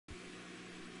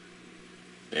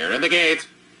They're in the gate.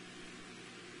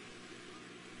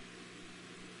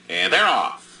 And they're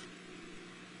off.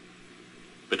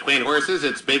 Between horses,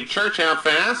 it's Big Church out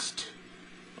fast.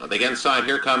 On the inside,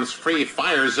 here comes Free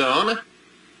Fire Zone.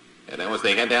 And now as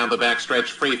they head down the backstretch,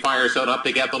 Free Fire Zone up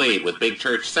to get the lead with Big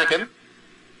Church second.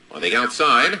 On the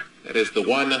outside, that is the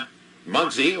one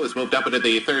Muggsy, who has moved up into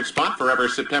the third spot. Forever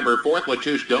September 4th.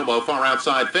 Latouche Domo far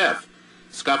outside fifth.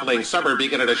 Scuffling Summer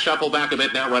beginning to shuffle back a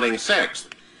bit, now running sixth.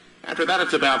 After that,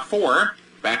 it's about four.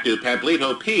 Back to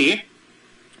Pablito P,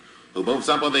 who moves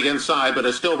up on the inside, but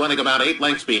is still running about 8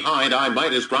 lengths behind. I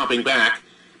Might is dropping back.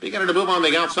 Beginning to move on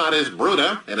the outside is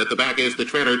Bruda, and at the back is the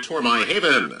trainer Tormai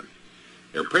Haven.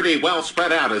 They're pretty well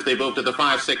spread out as they move to the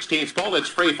 5/16 pole. It's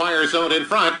Free Fire Zone in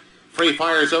front. Free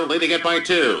Fire Zone leading it by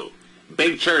 2.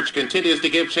 Big Church continues to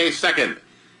give chase second.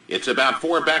 It's about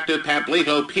 4 back to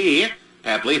Pablito P.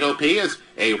 Pablito P is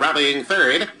a rallying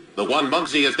third. The one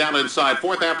Muggsy is down inside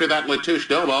fourth. After that, Latouche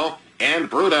Domo and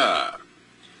Bruda.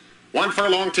 1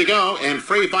 furlong to go, and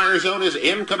Free Fire Zone is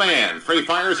in command. Free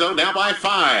Fire Zone now by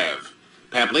 5.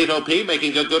 Pablito P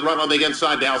making a good run on the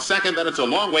inside now second. Then it's a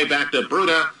long way back to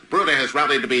Bruda. Bruda has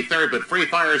rallied to be third, but Free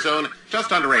Fire Zone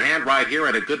just under a hand right here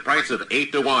at a good price of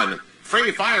 8-1.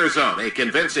 Free Fire Zone, a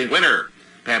convincing winner.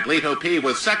 Pablito P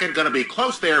was second, going to be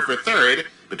close there for third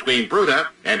between Bruda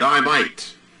and I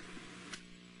Might.